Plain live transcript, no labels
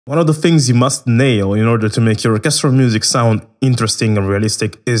One of the things you must nail in order to make your orchestral music sound interesting and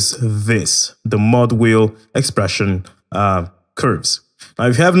realistic is this, the mod wheel expression curves. Now,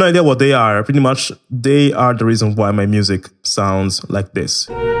 if you have no idea what they are, pretty much they are the reason why my music sounds like this.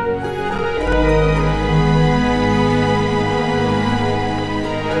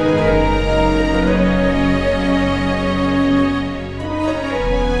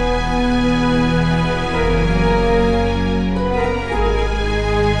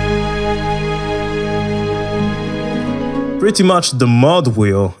 Pretty much the mod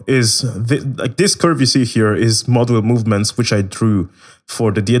wheel is, like this curve you see here is mod wheel movements which I drew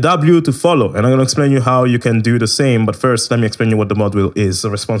for the DAW to follow. And I'm going to explain you how you can do the same, but first let me explain you what the mod wheel is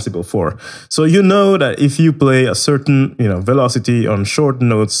responsible for. So you know that if you play a certain velocity on short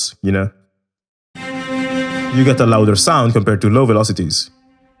notes, you get a louder sound compared to low velocities,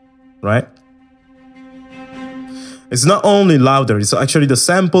 right? It's not only louder, it's actually the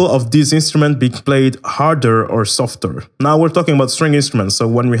sample of this instrument being played harder or softer. Now we're talking about string instruments, so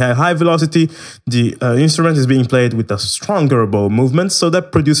when we have high velocity, the instrument is being played with a stronger bow movement, so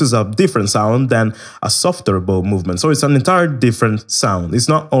that produces a different sound than a softer bow movement. So it's an entirely different sound. It's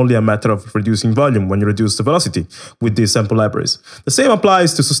not only a matter of reducing volume when you reduce the velocity with these sample libraries. The same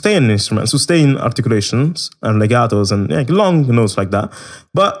applies to sustain instruments, sustain articulations and legatos and long notes like that.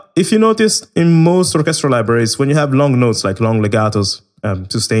 But if you notice in most orchestral libraries, when you have long notes like long legatos,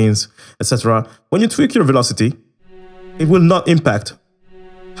 sustains, etc., when you tweak your velocity, it will not impact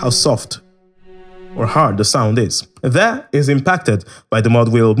how soft or hard the sound is. That is impacted by the mod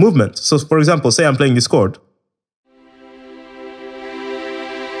wheel movement. So for example, say I'm playing this chord.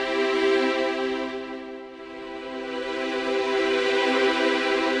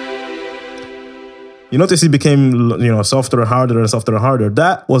 You notice it became, softer, harder, and softer and harder.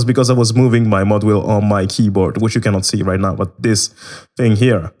 That was because I was moving my mod wheel on my keyboard, which you cannot see right now, but this thing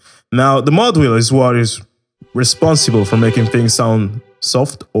here. Now, the mod wheel is what is responsible for making things sound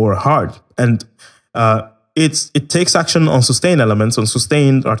soft or hard. And it takes action on sustained elements, on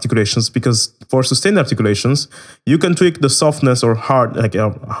sustained articulations, because for sustained articulations, you can tweak the softness or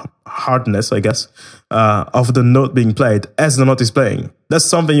hardness, I guess, of the note being played as the note is playing. That's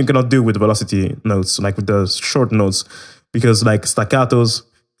something you cannot do with velocity notes, like with the short notes, because like staccatos,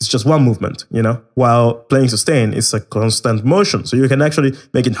 it's just one movement, while playing sustain is a constant motion. So you can actually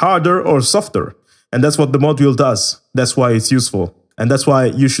make it harder or softer. And that's what the mod wheel does. That's why it's useful. And that's why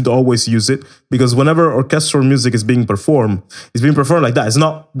you should always use it, because whenever orchestral music is being performed, it's being performed like that. It's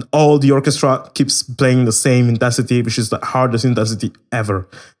not all the orchestra keeps playing the same intensity, which is the hardest intensity ever.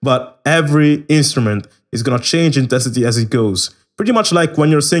 But every instrument is going to change intensity as it goes. Pretty much like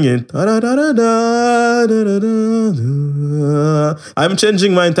when you're singing, I'm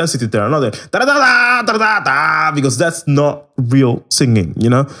changing my intensity there, not because that's not real singing,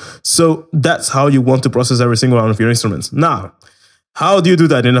 So that's how you want to process every single one of your instruments. Now, how do you do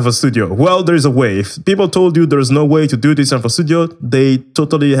that in FL Studio? Well, there is a way. If people told you there's no way to do this in FL Studio, they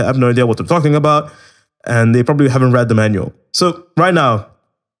totally have no idea what they're talking about, and they probably haven't read the manual. So right now, I'm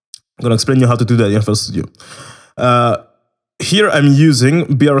going to explain you how to do that in FL Studio. Here I'm using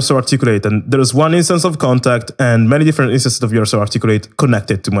BRSO Articulate, and there's one instance of Contact and many different instances of BRSO Articulate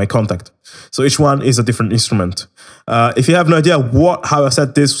connected to my Contact. So each one is a different instrument. If you have no idea how I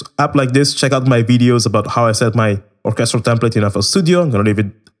set this up like this, check out my videos about how I set my orchestral template in FL Studio. I'm going to leave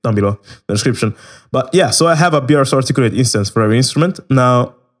it down below in the description. But yeah, so I have a BRSO Articulate instance for every instrument.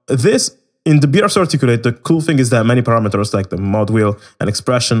 Now, in the BRSO Articulate, the cool thing is that many parameters like the mod wheel and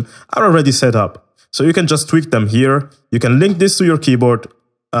expression are already set up. So you can just tweak them here. You can link this to your keyboard,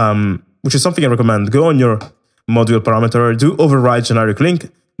 which is something I recommend. Go on your mod wheel parameter, do override generic link,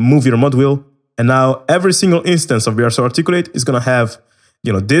 move your mod wheel, and now every single instance of BRSO Articulate is going to have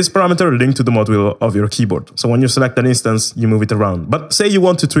this parameter linked to the mod wheel of your keyboard. So when you select an instance, you move it around. But say you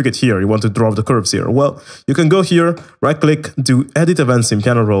want to tweak it here, you want to draw the curves here. Well, you can go here, right-click, do Edit Events in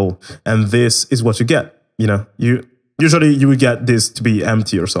Piano Roll, and this is what you get. Usually you would get this to be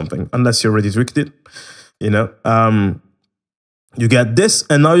empty or something, unless you already tweaked it. You get this,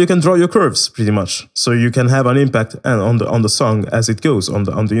 and now you can draw your curves pretty much. So you can have an impact on the song as it goes, on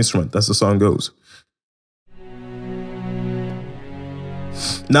the instrument as the song goes.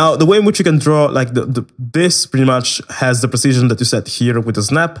 Now, the way in which you can draw, like this pretty much has the precision that you set here with the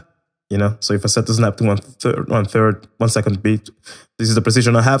snap. So if I set the snap to 1 second beat, this is the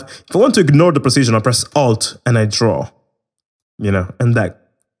precision I have. If I want to ignore the precision, I press Alt and I draw, and that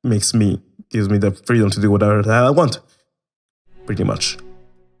gives me the freedom to do whatever the hell I want, pretty much.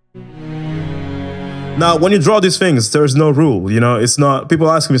 Now, when you draw these things, there's no rule, it's not,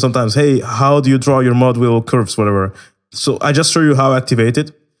 people ask me sometimes, hey, how do you draw your mod wheel curves, whatever. So I just show you how I activate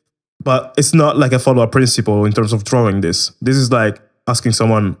it. but it's not like I follow a principle in terms of drawing this. This is like asking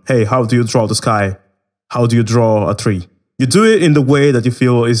someone, hey, how do you draw the sky? How do you draw a tree? You do it in the way that you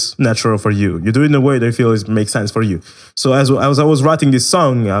feel is natural for you. You do it in the way that you feel makes sense for you. So as I was writing this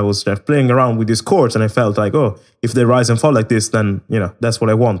song, I was playing around with these chords, and I felt like, oh, if they rise and fall like this, then, you know, that's what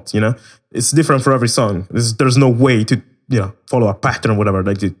I want, you know? It's different for every song. There's no way to, you know, follow a pattern or whatever.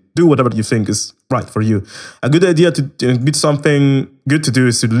 Like, you do whatever you think is right for you. A good idea to get something good to do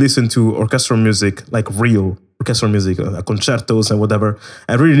is to listen to orchestral music, like real orchestral music, concertos and whatever,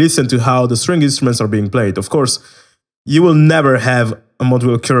 and really listen to how the string instruments are being played. Of course, you will never have a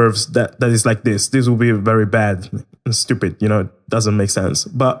module curves that is like this. This will be very bad and stupid, you know, it doesn't make sense.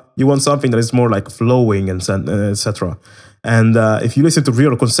 But you want something that is more like flowing and etc. And if you listen to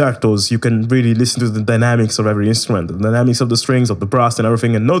real concertos, you can really listen to the dynamics of every instrument, the dynamics of the strings, of the brass and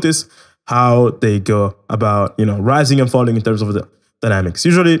everything, and notice how they go about, you know, rising and falling in terms of the dynamics.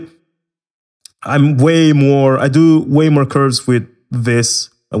 Usually, I do way more curves with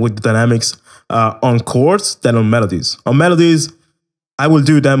this, with the dynamics, on chords than on melodies. On melodies, I will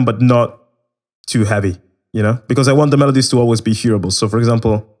do them, but not too heavy, you know, because I want the melodies to always be hearable. So for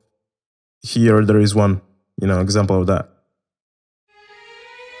example, here there is one, you know, example of that.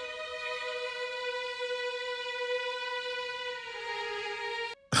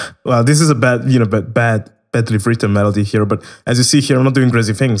 Well, this is a bad, you know, badly written melody here, but as you see here, I'm not doing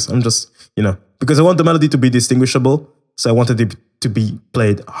crazy things. I'm just, you know, because I want the melody to be distinguishable, so I wanted it to be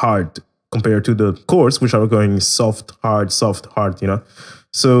played hard compared to the chords, which are going soft, hard, you know.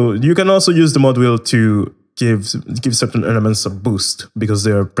 So you can also use the mod wheel to give certain elements a boost because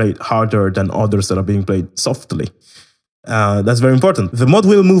they are played harder than others that are being played softly. That's very important. The mod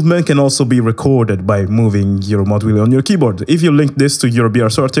wheel movement can also be recorded by moving your mod wheel on your keyboard. If you link this to your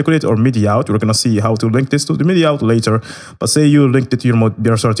BRSO articulate or MIDI out, we're gonna see how to link this to the MIDI out later. But say you linked it to your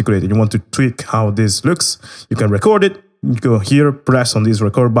BRSO articulate and you want to tweak how this looks, you can record it. You go here, press on this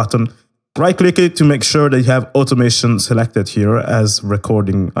record button, right-click it to make sure that you have automation selected here as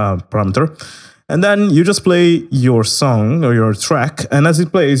recording parameter. And then you just play your song or your track, and as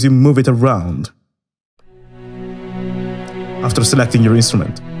it plays, you move it around after selecting your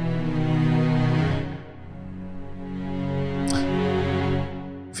instrument.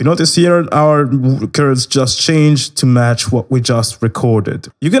 If you notice here, our curves just changed to match what we just recorded.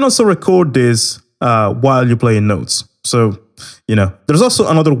 You can also record this while you're playing notes. So, you know, there's also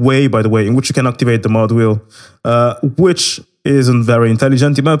another way, by the way, in which you can activate the mod wheel, which isn't very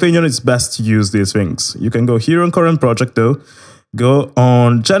intelligent. In my opinion, it's best to use these things. You can go here on current project though, go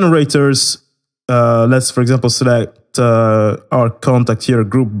on generators. Let's, for example, select our contact here,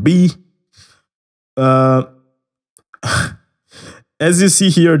 group B. As you see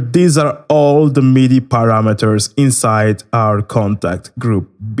here, these are all the MIDI parameters inside our contact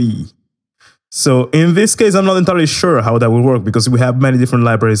group B. So in this case, I'm not entirely sure how that will work because we have many different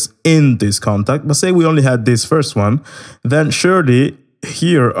libraries in this contact. But say we only had this first one, then surely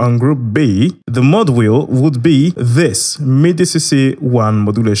here on group B, the mod wheel would be this MIDI CC1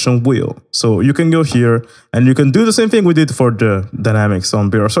 modulation wheel. So you can go here and you can do the same thing we did for the dynamics on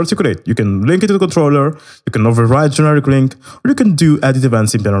BRSO articulate. You can link it to the controller, you can override generic link, or you can do edit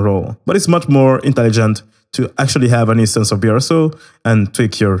events in piano roll. But it's much more intelligent to actually have an instance of BRSO and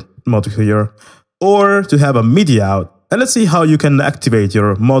tweak your mod wheel here, or to have a MIDI out. And let's see how you can activate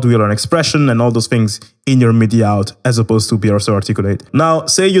your mod wheel and expression and all those things in your MIDI out as opposed to BRSO articulate. Now,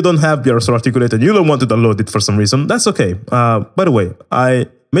 say you don't have BRSO articulate and you don't want to download it for some reason, that's okay. By the way, I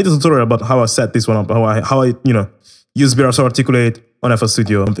made a tutorial about how I set this one up, how I use BRSO articulate on FL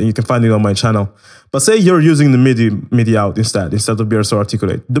Studio, and you can find it on my channel. But say you're using the MIDI out instead of BRSO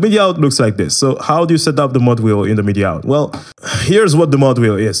articulate. The MIDI out looks like this. So how do you set up the mod wheel in the MIDI out? Well, here's what the mod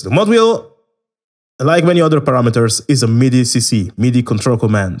wheel is. The mod wheel, like many other parameters, is a MIDI CC, MIDI control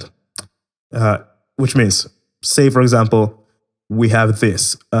command, which means, say for example, we have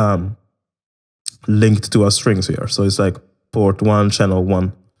this linked to our strings here. So it's like port 1, channel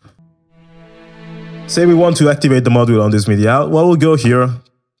 1. Say we want to activate the mod wheel on this MIDI out. Well, we'll go here,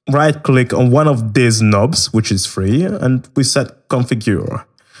 right click on one of these knobs, which is free, and we set configure.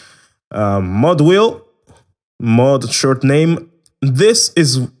 Mod wheel, mod short name. This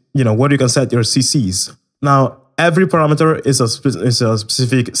is where you can set your CCs. Now, every parameter is a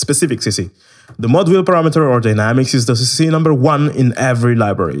specific CC. The mod wheel parameter or dynamics is the CC number 1 in every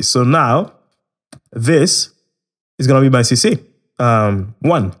library. So now, this is going to be my CC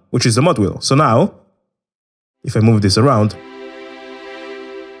 1, which is the mod wheel. So now, if I move this around,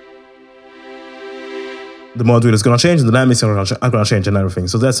 the mod wheel is going to change, the dynamics are going to change and everything.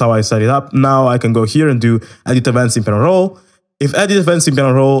 So that's how I set it up. Now I can go here and do edit events in piano roll. If edit events in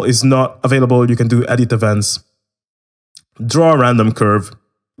piano roll is not available, you can do edit events, draw a random curve,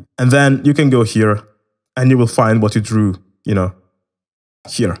 and then you can go here and you will find what you drew, you know,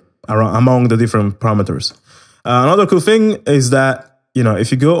 here around, among the different parameters. Another cool thing is that, you know,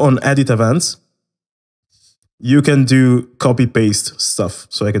 if you go on edit events, you can do copy paste stuff.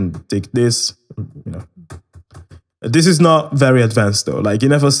 So I can take this, you know. This is not very advanced though. Like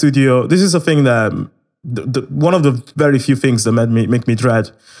in FL Studio, this is a thing that one of the very few things that make me dread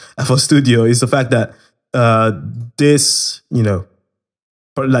FL Studio is the fact that this, you know,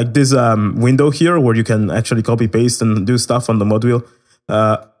 like this window here where you can actually copy paste and do stuff on the mod wheel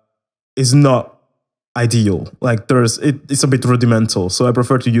is not ideal. Like it's a bit rudimental. So I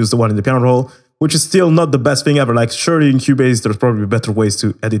prefer to use the one in the piano roll, which is still not the best thing ever. Like surely in Cubase, there's probably better ways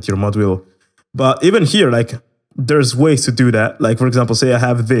to edit your mod wheel. But even here, like there's ways to do that. Like for example, say I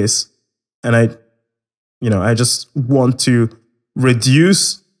have this and I just want to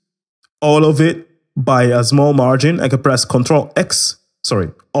reduce all of it by a small margin. I can press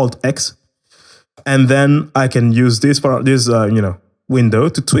Alt X, and then I can use this window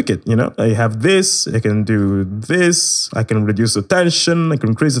to tweak it. You know, I have this, I can do this, I can reduce the tension, I can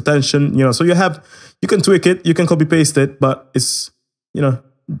increase the tension. You know, so you can tweak it, you can copy paste it, but it's, you know,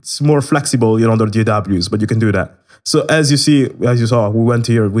 it's more flexible, you know, under DAWs, but you can do that. So as you saw, we went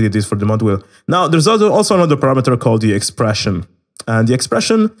here, we did this for the mod wheel. Now there's also another parameter called the expression, and the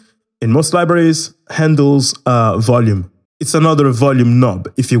expression in most libraries handles volume. It's another volume knob,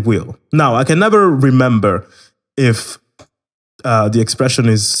 if you will. Now I can never remember if the expression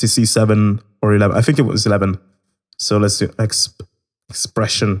is CC 7 or 11. I think it was 11. So let's do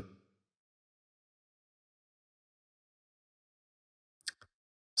expression.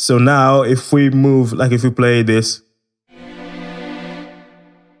 So now if we move, like if we play this,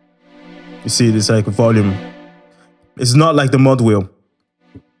 you see this like volume. It's not like the mod wheel,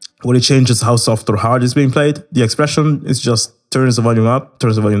 where it changes how soft or hard it's being played. The expression is just turns the volume up,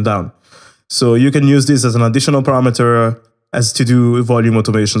 turns the volume down. So you can use this as an additional parameter as to do volume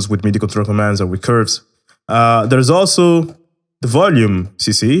automations with MIDI control commands or with curves. There's also the volume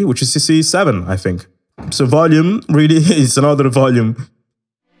CC, which is CC 7, I think. So volume really is another volume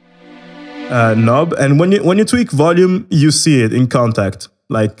knob, and when you tweak volume, you see it in contact.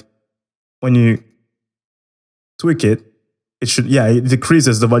 Like when you tweak it, it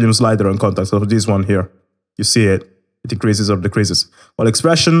decreases the volume slider on contact. So this one here, you see it decreases or decreases. Well,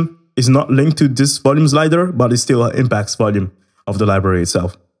 expression is not linked to this volume slider, but it still impacts volume of the library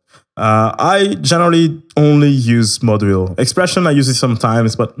itself. I generally only use mod wheel. Expression, I use it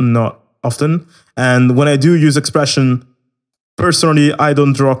sometimes, but not often. And when I do use expression, personally, I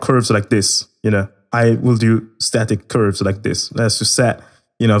don't draw curves like this. You know, I will do static curves like this. That's to set,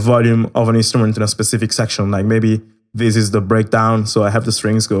 you know, volume of an instrument in a specific section. Like maybe this is the breakdown, so I have the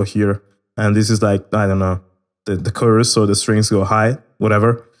strings go here, and this is like, I don't know, the chorus, so the strings go high,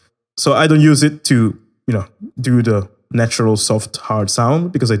 whatever. So I don't use it to, you know, do the natural soft hard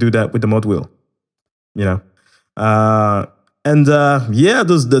sound, because I do that with the mod wheel, you know. Yeah,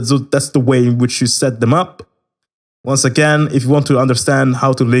 that's the way in which you set them up. Once again, if you want to understand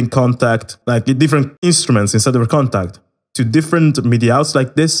how to link contact, like different instruments instead of contact, to different MIDI outs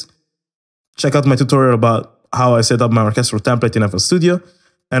like this, check out my tutorial about how I set up my orchestral template in FL Studio.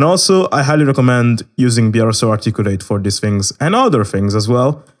 And also, I highly recommend using BRSO Articulate for these things and other things as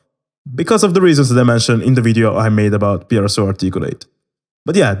well, because of the reasons that I mentioned in the video I made about BRSO Articulate.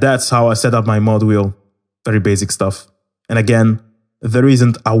 But yeah, that's how I set up my mod wheel. Very basic stuff. And again, there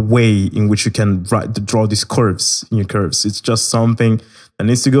isn't a way in which you can draw these curves in your curves. It's just something that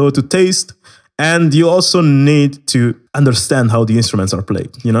needs to go to taste. And you also need to understand how the instruments are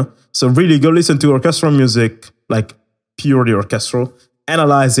played, you know? So really go listen to orchestral music, like purely orchestral,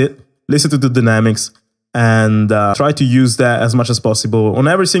 analyze it, listen to the dynamics, and try to use that as much as possible on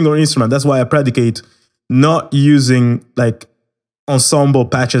every single instrument. That's why I predicate not using like ensemble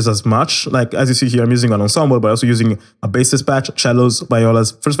patches as much. Like as you see here, I'm using an ensemble, but also using a basses patch, cellos,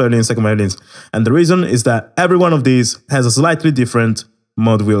 violas, first violins, second violins. And the reason is that every one of these has a slightly different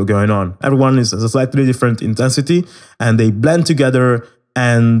mod wheel going on. Everyone has a slightly different intensity, and they blend together,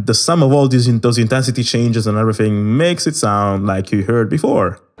 and the sum of all those intensity changes and everything makes it sound like you heard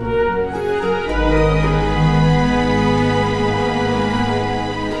before.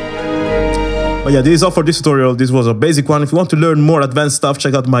 But yeah, this is all for this tutorial. This was a basic one. If you want to learn more advanced stuff,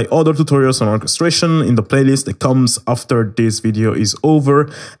 check out my other tutorials on orchestration in the playlist that comes after this video is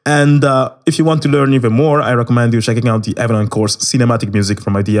over. And if you want to learn even more, I recommend you checking out the Evelyn course, Cinematic Music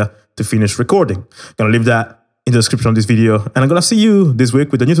from Idea to Finish Recording. I'm gonna leave that in the description of this video, and I'm gonna see you this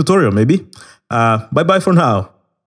week with a new tutorial, maybe. Bye-bye for now.